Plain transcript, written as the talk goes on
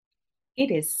It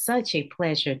is such a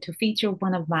pleasure to feature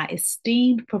one of my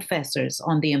esteemed professors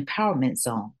on the Empowerment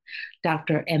Zone,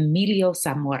 Dr. Emilio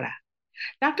Zamora.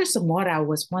 Dr. Zamora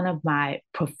was one of my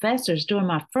professors during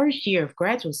my first year of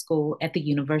graduate school at the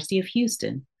University of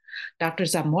Houston. Dr.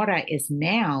 Zamora is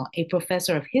now a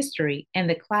professor of history and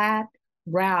the Clyde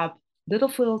Raub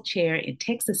Littlefield Chair in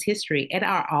Texas History at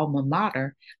our alma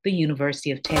mater, the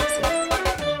University of Texas.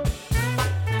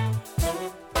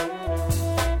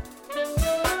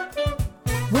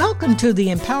 Welcome to the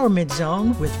Empowerment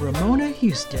Zone with Ramona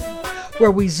Houston,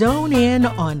 where we zone in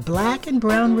on Black and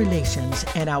Brown relations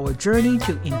and our journey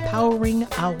to empowering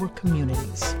our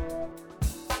communities.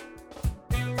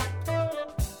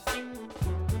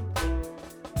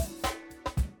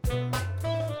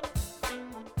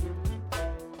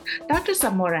 Dr.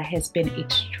 Zamora has been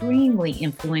extremely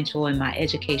influential in my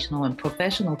educational and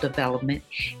professional development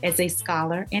as a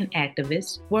scholar and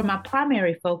activist, where my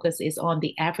primary focus is on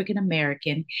the African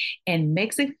American and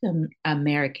Mexican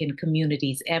American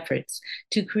communities' efforts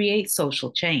to create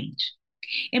social change.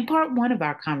 In part one of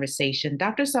our conversation,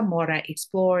 Dr. Zamora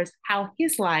explores how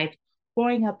his life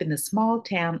growing up in the small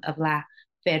town of La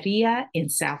Feria in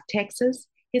South Texas,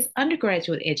 his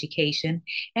undergraduate education,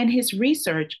 and his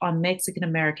research on Mexican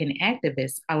American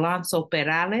activists Alonso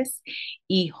Perales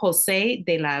y Jose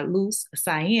de la Luz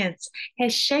Sáenz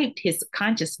has shaped his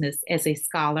consciousness as a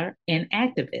scholar and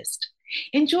activist.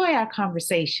 Enjoy our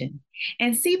conversation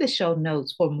and see the show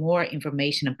notes for more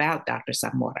information about Dr.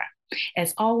 Zamora.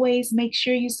 As always, make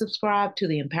sure you subscribe to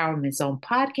the Empowerment Zone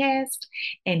podcast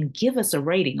and give us a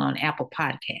rating on Apple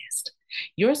Podcast.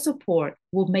 Your support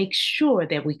will make sure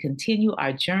that we continue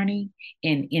our journey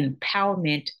in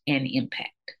empowerment and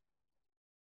impact.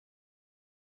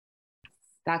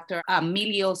 Dr.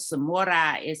 Emilio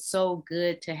Zamora, it's so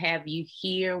good to have you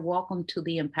here. Welcome to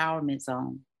the Empowerment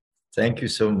Zone. Thank you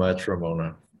so much,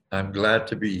 Ramona. I'm glad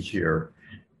to be here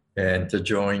and to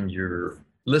join your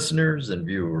listeners and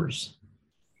viewers.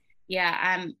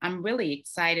 Yeah, I'm really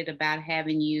excited about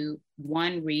having you.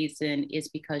 One reason is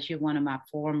because you're one of my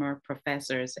former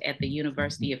professors at the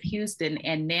University of Houston,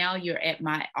 and now you're at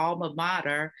my alma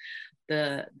mater,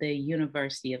 the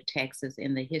University of Texas,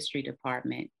 in the history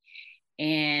department.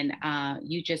 And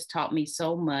you just taught me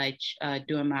so much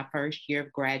during my first year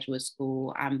of graduate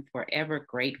school. I'm forever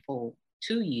grateful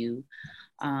to you.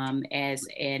 As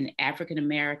an African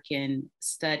American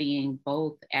studying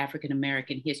both African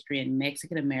American history and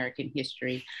Mexican American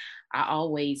history, I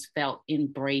always felt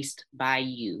embraced by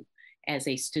you as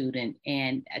a student,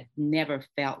 and I never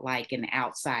felt like an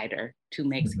outsider to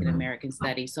Mexican American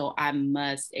studies. So I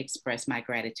must express my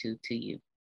gratitude to you.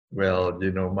 Well,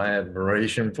 my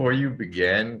admiration for you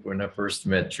began when I first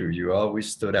met you. You always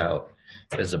stood out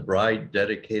as a bright,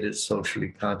 dedicated, socially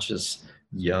conscious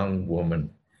young woman.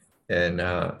 And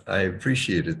I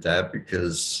appreciated that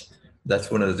because that's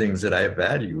one of the things that I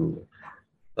value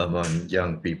among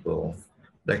young people,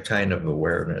 that kind of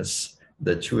awareness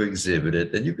that you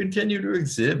exhibited, that you continue to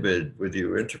exhibit with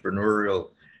your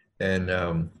entrepreneurial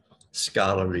and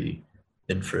scholarly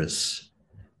interests.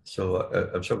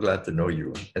 So I'm so glad to know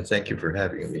you, and thank you for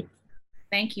having me.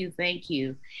 Thank you, thank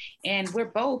you. And we're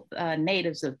both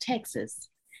natives of Texas.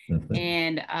 Mm-hmm.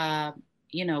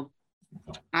 And,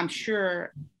 I'm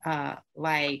sure,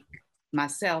 like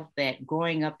myself, that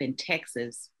growing up in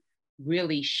Texas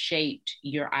really shaped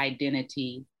your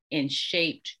identity and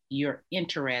shaped your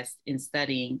interest in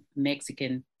studying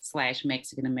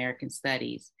Mexican/Mexican American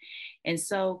studies. And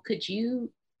so could you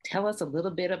tell us a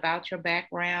little bit about your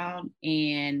background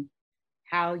and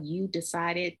how you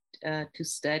decided to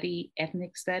study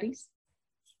ethnic studies?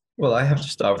 Well, I have to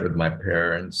start with my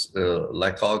parents.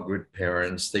 Like all good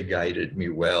parents, they guided me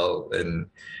well and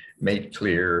made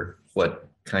clear what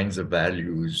kinds of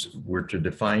values were to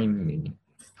define me: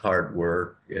 hard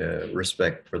work,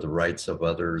 respect for the rights of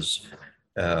others,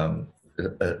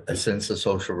 a sense of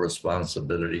social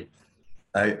responsibility.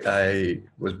 I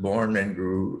was born and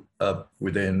grew up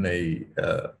within a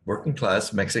working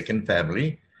class Mexican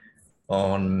family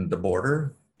on the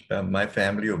border. My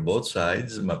family of both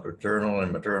sides, my paternal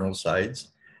and maternal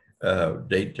sides,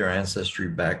 date their ancestry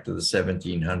back to the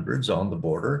 1700s on the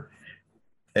border.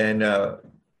 And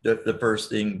the first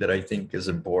thing that I think is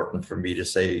important for me to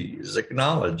say is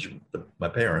acknowledge my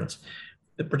parents,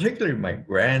 particularly my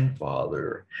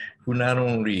grandfather, who not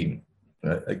only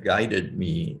guided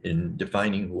me in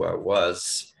defining who I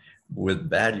was with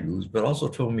values, but also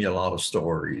told me a lot of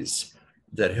stories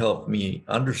that helped me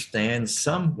understand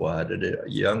somewhat at a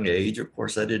young age. Of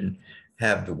course, I didn't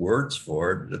have the words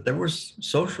for it, that there was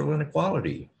social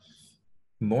inequality.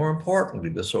 More importantly,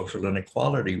 the social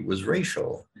inequality was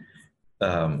racial.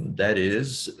 That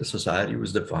is, society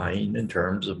was defined in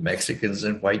terms of Mexicans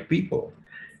and white people.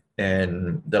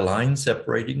 And the lines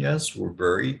separating us were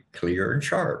very clear and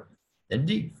sharp and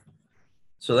deep.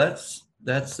 So that's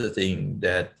the thing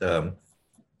that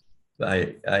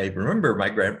I remember my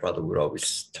grandfather would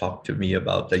always talk to me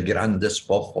about the Gran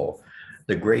Despojo,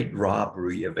 the great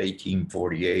robbery of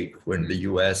 1848, when the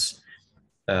U.S.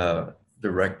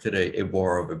 Directed a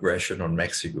war of aggression on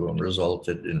Mexico and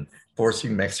resulted in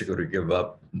forcing Mexico to give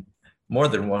up more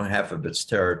than one half of its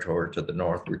territory to the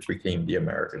north, which became the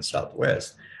American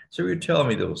Southwest. So he would tell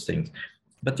me those things.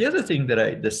 But the other thing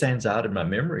that stands out in my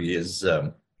memory is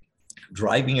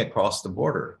driving across the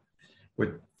border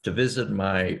to visit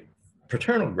my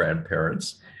paternal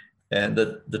grandparents. And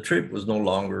the trip was no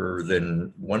longer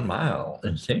than 1 mile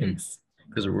in length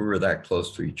because we were that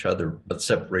close to each other, but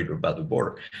separated by the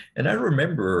border. And I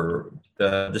remember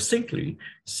distinctly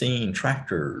seeing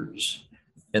tractors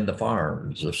in the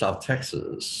farms of South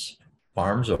Texas,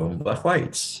 farms owned by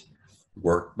whites,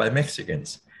 worked by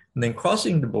Mexicans. And then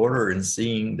crossing the border and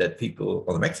seeing that people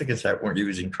on the Mexican side weren't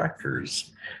using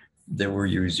tractors. They were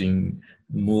using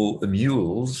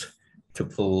mules to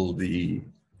pull the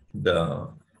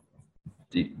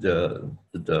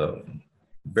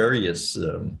various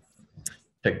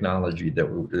technology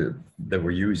that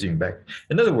we're using back.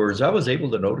 In other words, I was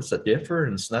able to notice a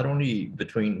difference not only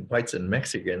between whites and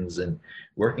Mexicans and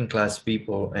working class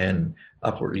people and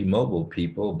upwardly mobile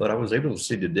people, but I was able to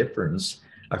see the difference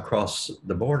across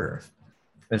the border.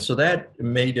 And so that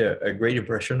made a great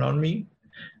impression on me.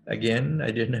 Again, I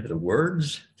didn't have the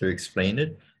words to explain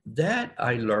it. That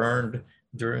I learned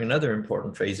during another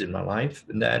important phase in my life,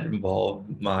 and that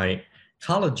involved my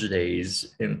college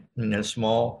days in a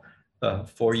small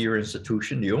four-year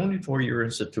institution, the only four-year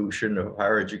institution of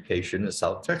higher education in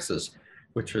South Texas,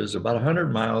 which is about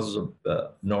 100 miles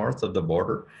north of the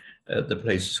border. The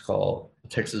place is called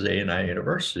Texas A&I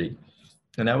University.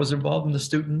 And I was involved in the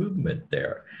student movement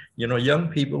there. You know, young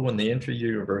people, when they enter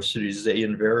universities, they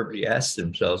invariably ask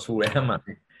themselves, who am I?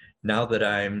 Now that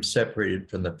I'm separated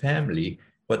from the family,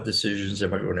 what decisions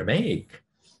am I going to make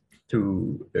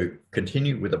to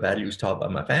continue with the values taught by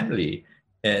my family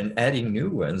and adding new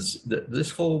ones?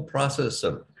 This whole process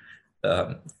of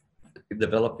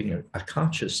developing a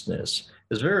consciousness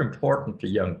is very important to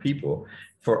young people.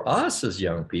 For us as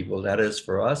young people, that is,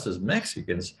 for us as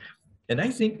Mexicans, and I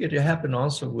think it happened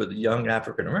also with young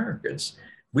African Americans.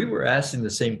 We were asking the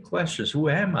same questions, who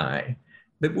am I?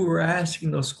 But we were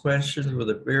asking those questions with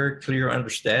a very clear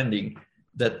understanding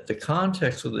that the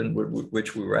context within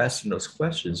which we were asking those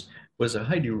questions was a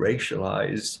highly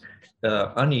racialized,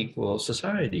 unequal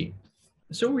society.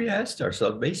 So we asked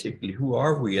ourselves, basically, who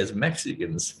are we as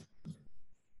Mexicans?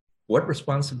 What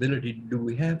responsibility do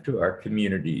we have to our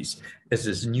communities as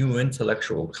this new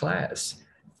intellectual class?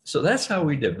 So that's how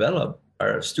we developed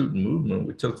our student movement.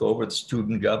 We took over the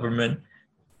student government.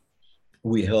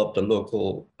 We helped the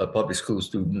local public school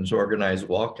students organize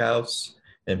walkouts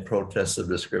and protests of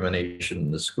discrimination in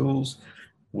the schools.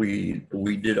 We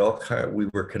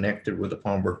were connected with the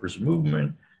farm workers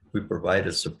movement. We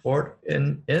provided support,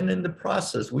 and in the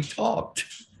process, we talked.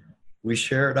 We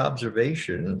shared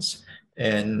observations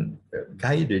and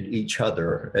guided each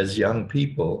other as young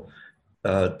people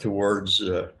towards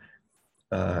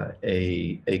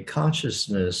a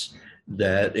consciousness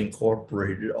that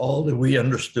incorporated all that we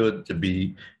understood to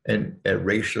be a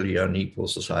racially unequal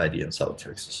society in South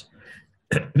Texas.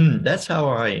 That's how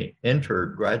I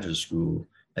entered graduate school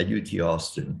at UT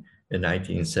Austin in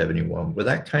 1971, with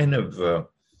that kind of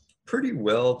pretty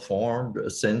well-formed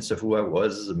sense of who I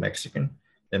was as a Mexican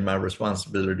and my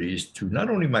responsibilities to not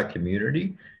only my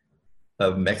community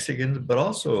of Mexicans, but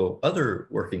also other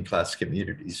working class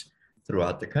communities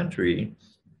throughout the country.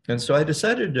 And so I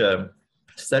decided to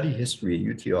study history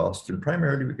at UT Austin,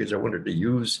 primarily because I wanted to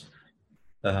use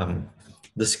the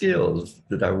skills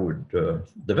that I would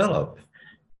develop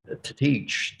to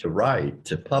teach, to write,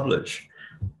 to publish,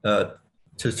 to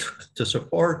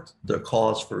support the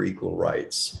cause for equal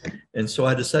rights. And so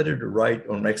I decided to write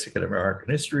on Mexican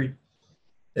American history,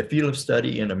 a field of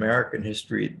study in American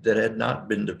history that had not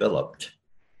been developed.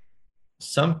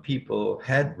 Some people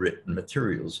had written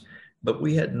materials, but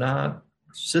we had not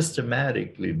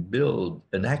systematically built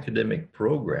an academic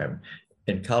program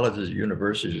in colleges and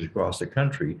universities across the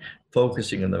country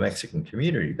focusing on the Mexican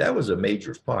community. That was a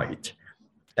major fight.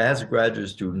 As graduate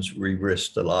students, we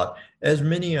risked a lot, as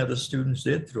many other students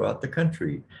did throughout the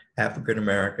country, African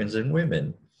Americans and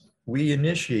women. We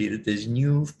initiated these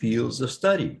new fields of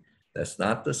study. That's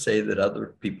not to say that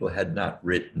other people had not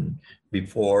written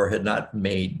before, had not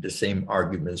made the same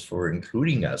arguments for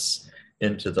including us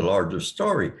into the larger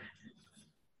story.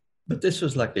 But this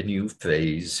was like a new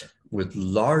phase with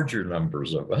larger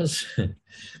numbers of us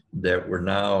that were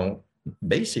now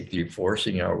basically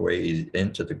forcing our way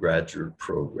into the graduate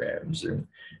programs. And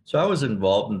so I was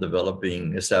involved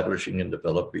in establishing and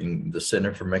developing the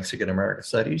Center for Mexican American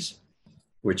Studies,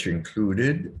 which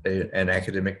included an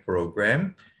academic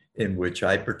program in which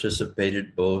I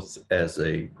participated both as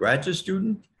a graduate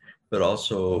student, but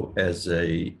also as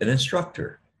an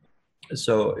instructor.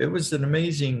 So it was an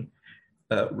amazing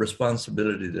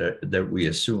responsibility that we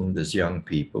assumed as young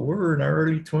people. We were in our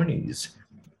early 20s,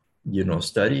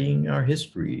 studying our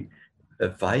history,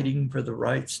 fighting for the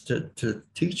rights to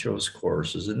teach those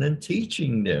courses, and then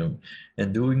teaching them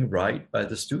and doing right by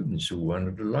the students who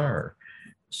wanted to learn.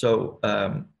 So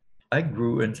I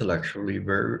grew intellectually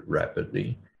very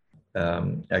rapidly.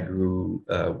 I grew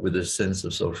with a sense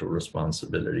of social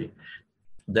responsibility.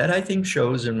 That I think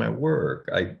shows in my work.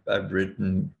 I've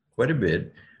written quite a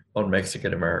bit on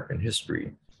Mexican American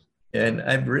history. And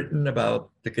I've written about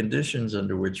the conditions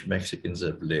under which Mexicans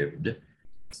have lived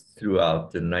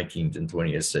throughout the 19th and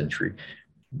 20th century.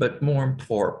 But more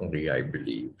importantly, I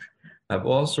believe, I've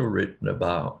also written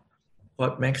about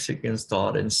what Mexicans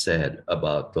thought and said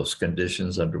about those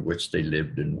conditions under which they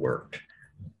lived and worked.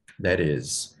 That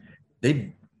is,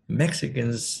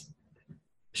 Mexicans,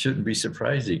 shouldn't be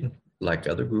surprising, like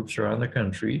other groups around the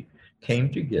country,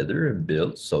 came together and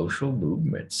built social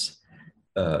movements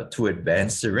to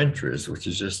advance their interests, which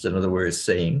is just another way of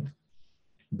saying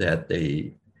that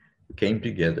they came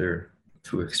together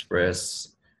to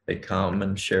express a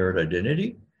common shared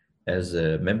identity as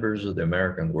members of the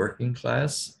American working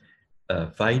class,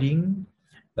 fighting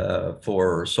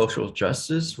for social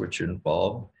justice, which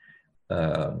involved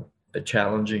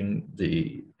challenging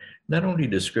not only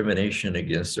discrimination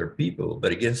against their people,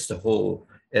 but against the whole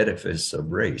edifice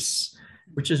of race,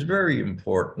 which is very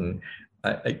important.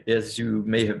 As you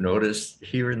may have noticed,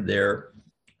 here and there,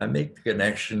 I make the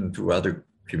connection to other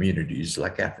communities,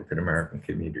 like African American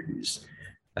communities.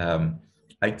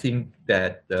 I think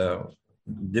that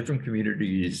different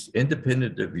communities,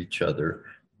 independent of each other,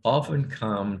 often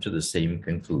come to the same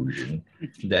conclusion.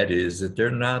 That is, that they're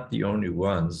not the only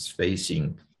ones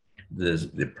facing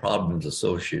the problems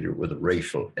associated with the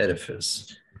racial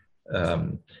edifice,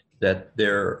 that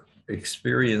their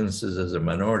experiences as a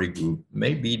minority group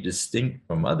may be distinct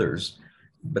from others,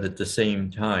 but at the same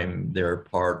time, they're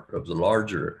part of the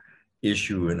larger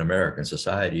issue in American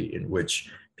society in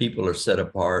which people are set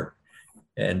apart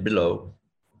and below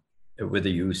with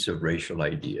the use of racial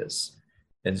ideas.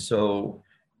 And so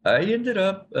I ended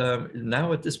up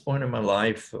now at this point in my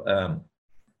life,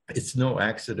 it's no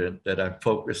accident that I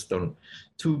focused on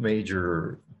two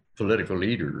major political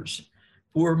leaders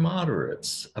who are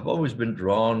moderates. I've always been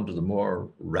drawn to the more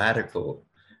radical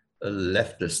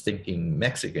leftist thinking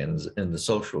Mexicans in the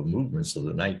social movements of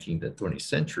the 19th and 20th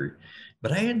century.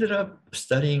 But I ended up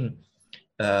studying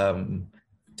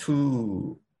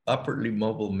two upwardly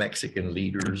mobile Mexican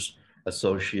leaders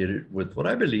associated with what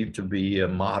I believe to be a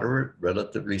moderate,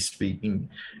 relatively speaking,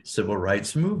 civil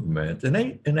rights movement.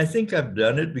 And I think I've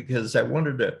done it because I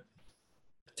wanted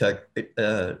to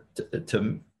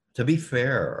be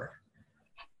fair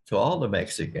to all the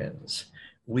Mexicans.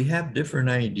 We have different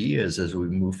ideas as we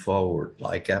move forward,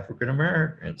 like African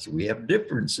Americans. We have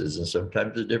differences, and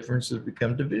sometimes the differences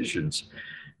become divisions.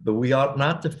 But we ought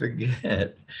not to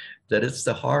forget that it's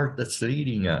the heart that's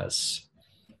leading us,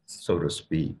 so to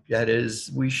speak. That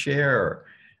is, we share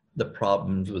the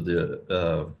problems with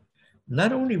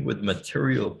not only with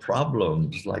material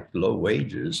problems like low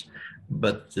wages,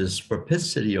 but this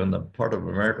propensity on the part of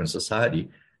American society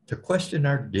to question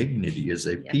our dignity as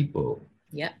a people.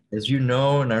 Yeah. As you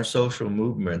know, in our social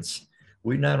movements,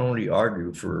 we not only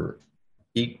argue for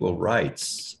equal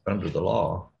rights under the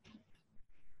law,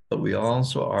 but we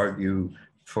also argue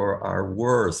for our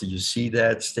worth. You see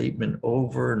that statement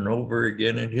over and over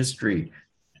again in history.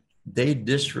 They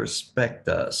disrespect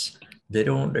us. They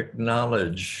don't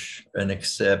acknowledge and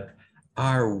accept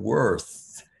our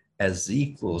worth as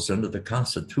equals under the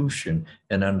Constitution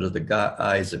and under the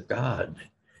eyes of God.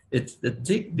 It's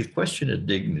the question of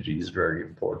dignity is very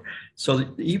important.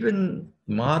 So even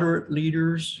moderate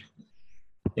leaders,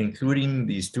 including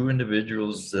these two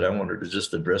individuals that I wanted to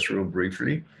just address real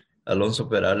briefly, Alonso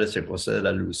Perales and Jose de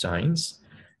la Luz Sainz,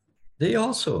 they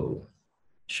also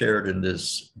shared in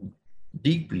this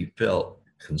deeply felt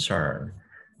concern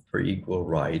for equal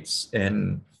rights.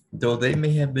 And though they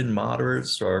may have been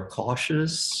moderates or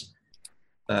cautious,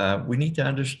 we need to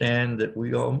understand that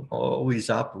we always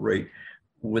operate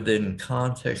within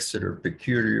contexts that are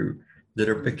peculiar, that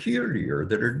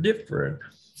are different.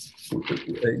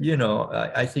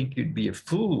 I think you'd be a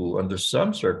fool under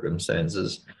some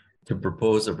circumstances to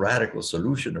propose a radical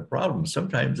solution to problems.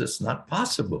 Sometimes it's not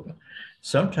possible.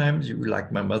 Sometimes,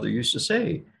 like my mother used to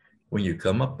say, when you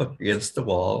come up against the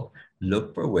wall,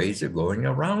 look for ways of going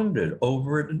around it,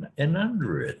 over it, and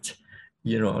under it.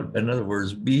 In other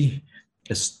words, be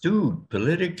astute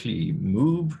politically,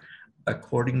 move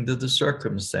according to the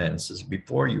circumstances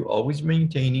before you, always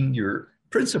maintaining your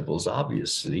principles,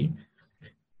 obviously,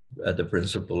 the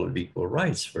principle of equal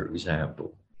rights, for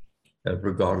example,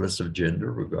 regardless of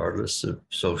gender, regardless of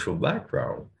social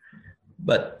background.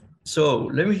 But so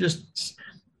let me just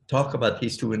talk about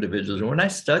these two individuals. And when I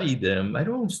study them, I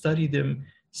don't study them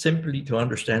simply to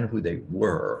understand who they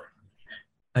were.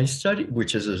 I study,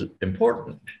 which is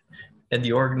important, and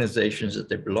the organizations that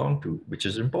they belong to, which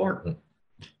is important.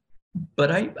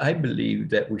 But I believe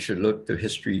that we should look to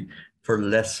history for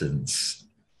lessons.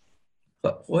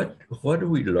 But what do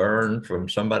we learn from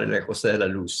somebody like José de la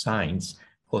Luz Sáenz?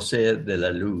 José de la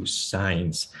Luz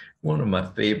Sáenz, one of my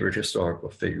favorite historical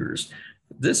figures.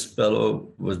 This fellow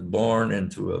was born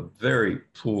into a very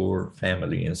poor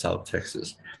family in South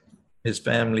Texas. His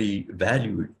family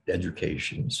valued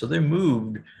education, so they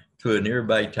moved to a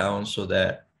nearby town so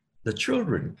that the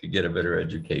children could get a better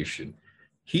education.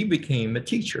 He became a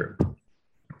teacher.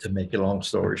 To make a long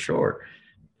story short,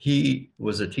 he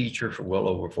was a teacher for well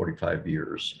over 45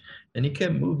 years, and he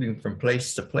kept moving from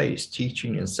place to place,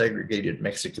 teaching in segregated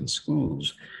Mexican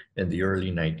schools in the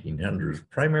early 1900s,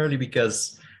 primarily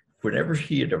because whenever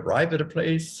he'd arrive at a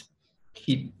place,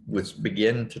 he would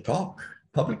begin to talk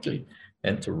publicly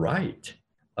and to write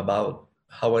about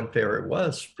how unfair it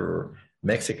was for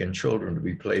Mexican children to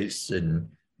be placed in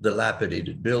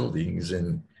dilapidated buildings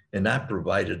and not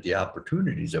provided the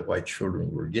opportunities that white children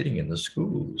were getting in the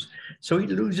schools. So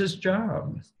he'd lose his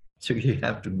job. So he'd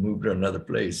have to move to another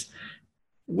place,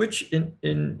 which in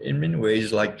many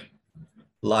ways, like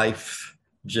life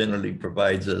generally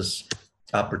provides us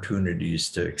opportunities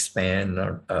to expand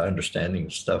our understanding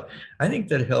of stuff. I think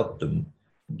that helped them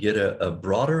get a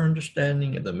broader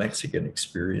understanding of the Mexican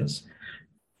experience.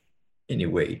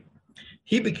 Anyway,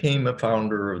 he became a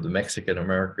founder of the Mexican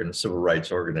American Civil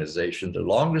Rights Organization, the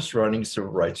longest running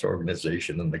civil rights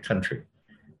organization in the country,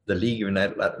 the League of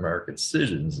United Latin American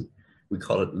Citizens. We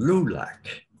call it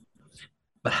LULAC.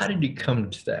 But how did he come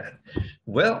to that?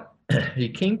 Well, he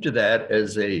came to that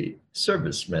as a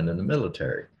serviceman in the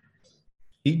military.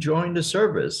 He joined the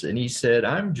service and he said,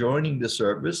 I'm joining the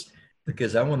service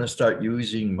because I want to start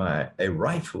using a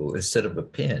rifle instead of a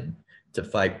pen to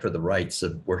fight for the rights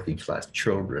of working class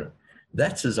children.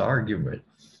 That's his argument.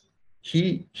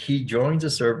 He joins the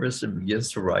service and begins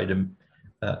to write him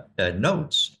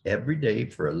notes every day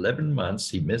for 11 months.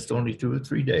 He missed only 2 or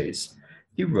 3 days.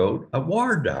 He wrote a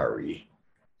war diary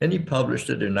and he published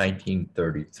it in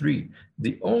 1933.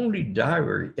 The only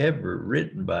diary ever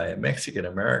written by a Mexican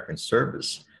American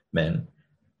serviceman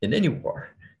in any war.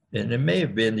 And it may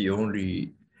have been the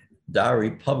only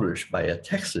diary published by a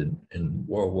Texan in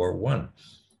World War I.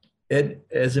 And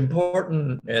as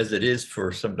important as it is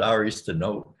for some diaries to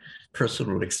note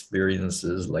personal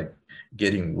experiences like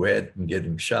getting wet and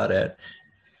getting shot at,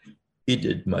 he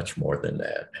did much more than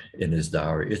that in his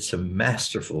diary. It's a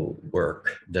masterful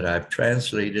work that I've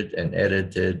translated and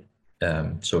edited,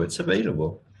 so it's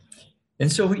available.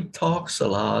 And so he talks a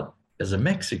lot as a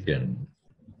Mexican.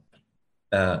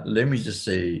 Let me just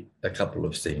say a couple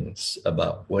of things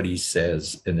about what he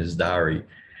says in his diary.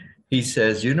 He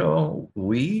says,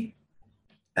 we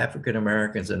African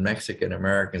Americans and Mexican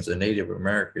Americans and Native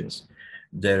Americans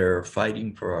that are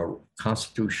fighting for our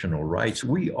constitutional rights,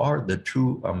 we are the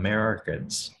true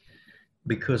Americans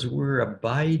because we're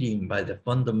abiding by the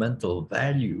fundamental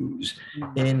values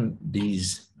in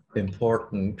these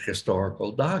important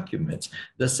historical documents.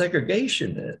 The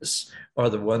segregationists are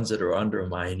the ones that are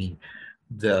undermining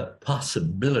the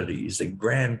possibilities, the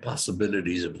grand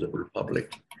possibilities of the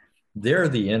Republic. They're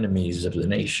the enemies of the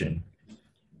nation.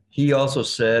 He also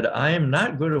said, I am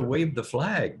not going to wave the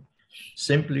flag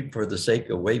simply for the sake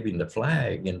of waving the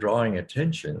flag and drawing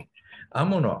attention. I'm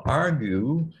going to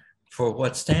argue for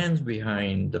what stands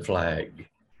behind the flag.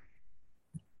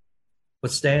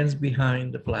 What stands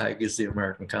behind the flag is the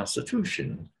American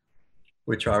Constitution,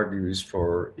 which argues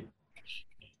for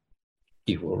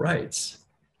equal rights.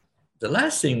 The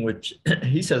last thing, which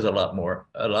he says a lot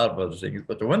of other things,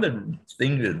 but the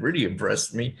thing that really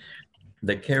impressed me,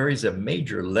 that carries a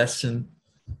major lesson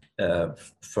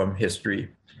from history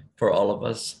for all of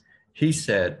us. He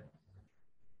said,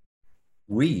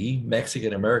 we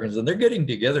Mexican Americans, and they're getting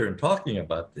together and talking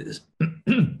about this.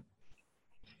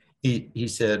 He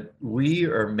said, we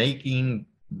are making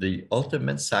the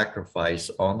ultimate sacrifice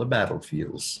on the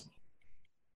battlefields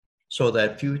so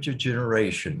that future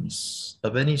generations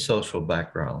of any social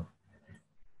background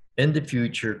in the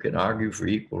future can argue for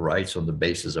equal rights on the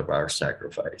basis of our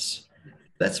sacrifice.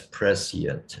 That's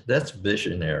prescient, that's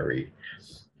visionary.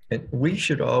 And we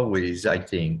should always, I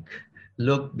think,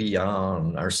 look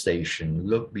beyond our station,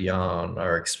 look beyond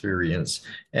our experience,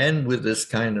 and with this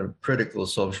kind of critical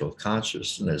social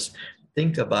consciousness,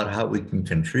 think about how we can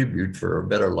contribute for a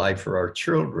better life for our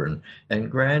children and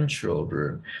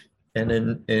grandchildren.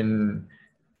 And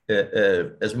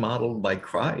as modeled by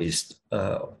Christ,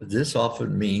 this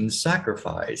often means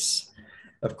sacrifice.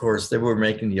 Of course, they were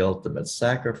making the ultimate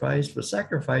sacrifice, but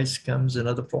sacrifice comes in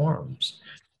other forms.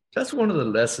 That's one of the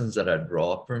lessons that I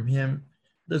draw from him.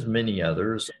 There's many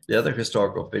others. The other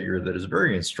historical figure that is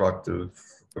very instructive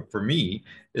for me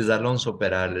is Alonso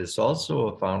Perales, also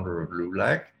a founder of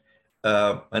LULAC,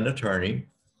 an attorney.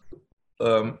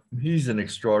 He's an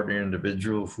extraordinary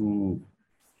individual who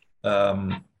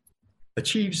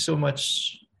achieved so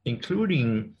much,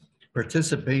 including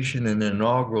participation in an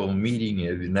inaugural meeting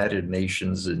of the United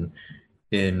Nations in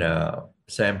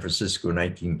San Francisco,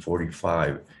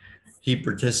 1945. He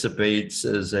participates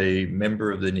as a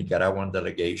member of the Nicaraguan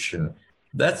delegation.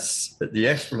 That's the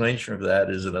explanation of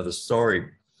that is another story.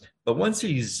 But once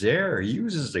he's there, he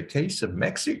uses the case of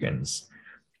Mexicans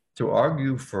to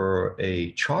argue for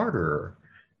a charter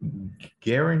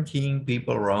guaranteeing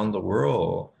people around the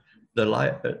world the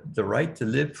right to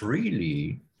live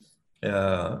freely,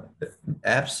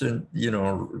 absent,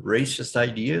 racist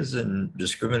ideas and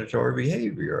discriminatory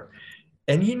behavior.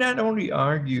 And he not only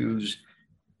argues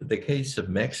the case of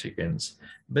Mexicans,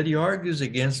 but he argues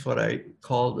against what I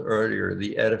called earlier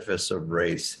the edifice of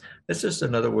race. That's just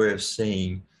another way of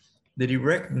saying that he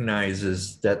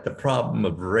recognizes that the problem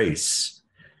of race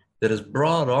that has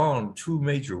brought on two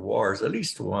major wars, at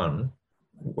least one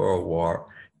world war,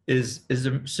 is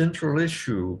a central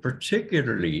issue,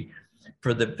 particularly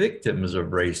for the victims of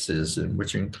racism,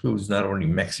 which includes not only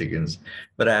Mexicans,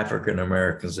 but African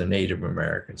Americans and Native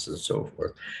Americans and so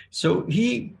forth. So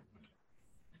he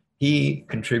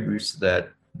contributes to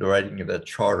that, the writing of that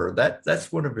charter.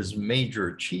 That's one of his major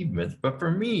achievements. But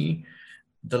for me,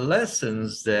 the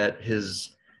lessons that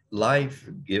his life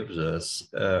gives us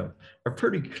are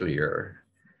pretty clear.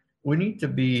 We need to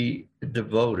be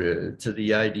devoted to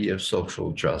the idea of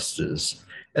social justice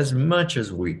as much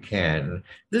as we can.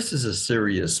 This is a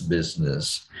serious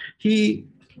business. He,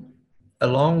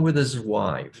 along with his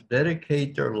wife,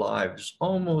 dedicate their lives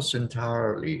almost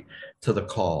entirely to the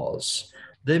cause.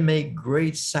 They make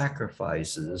great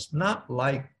sacrifices, not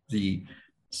like the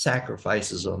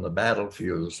sacrifices on the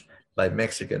battlefields by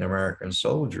Mexican American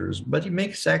soldiers, but he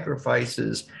makes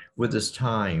sacrifices with his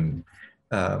time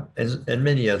and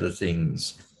many other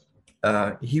things.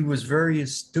 He was very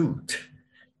astute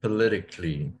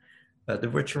politically,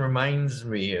 which reminds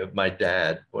me of my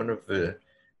dad. One of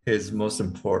his most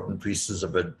important pieces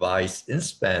of advice in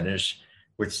Spanish,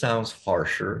 which sounds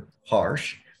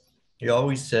harsh, he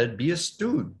always said, be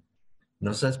astute,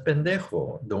 no seas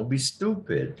pendejo, don't be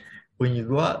stupid. When you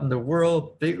go out in the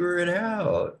world, figure it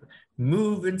out,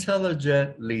 move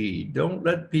intelligently, don't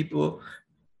let people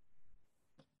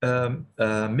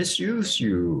misuse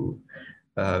you,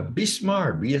 be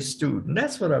smart, be astute. And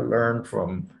that's what I learned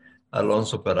from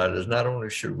Alonso Perales. Not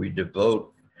only should we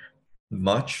devote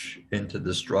much into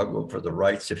the struggle for the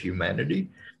rights of humanity,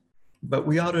 but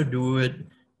we ought to do it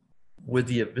with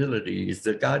the abilities,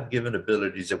 the God-given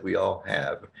abilities that we all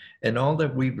have, and all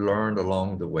that we've learned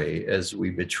along the way as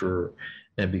we mature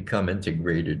and become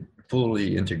integrated,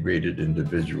 fully integrated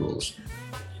individuals.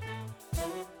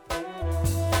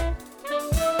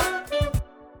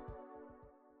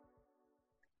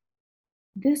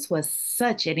 This was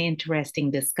such an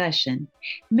interesting discussion.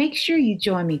 Make sure you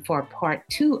join me for part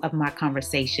 2 of my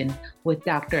conversation with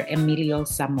Dr. Emilio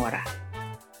Zamora.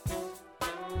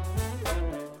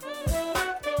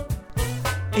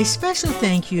 A special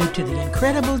thank you to the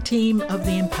incredible team of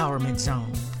the Empowerment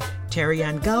Zone. Terry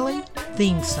Gully,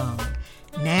 theme song,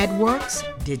 NADWorks,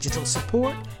 digital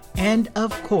support, and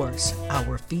of course,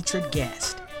 our featured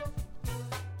guest.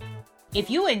 If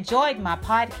you enjoyed my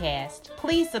podcast,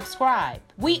 please subscribe.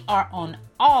 We are on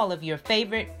all of your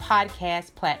favorite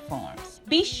podcast platforms.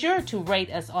 Be sure to rate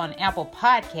us on Apple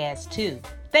Podcasts too.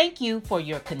 Thank you for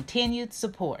your continued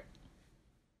support.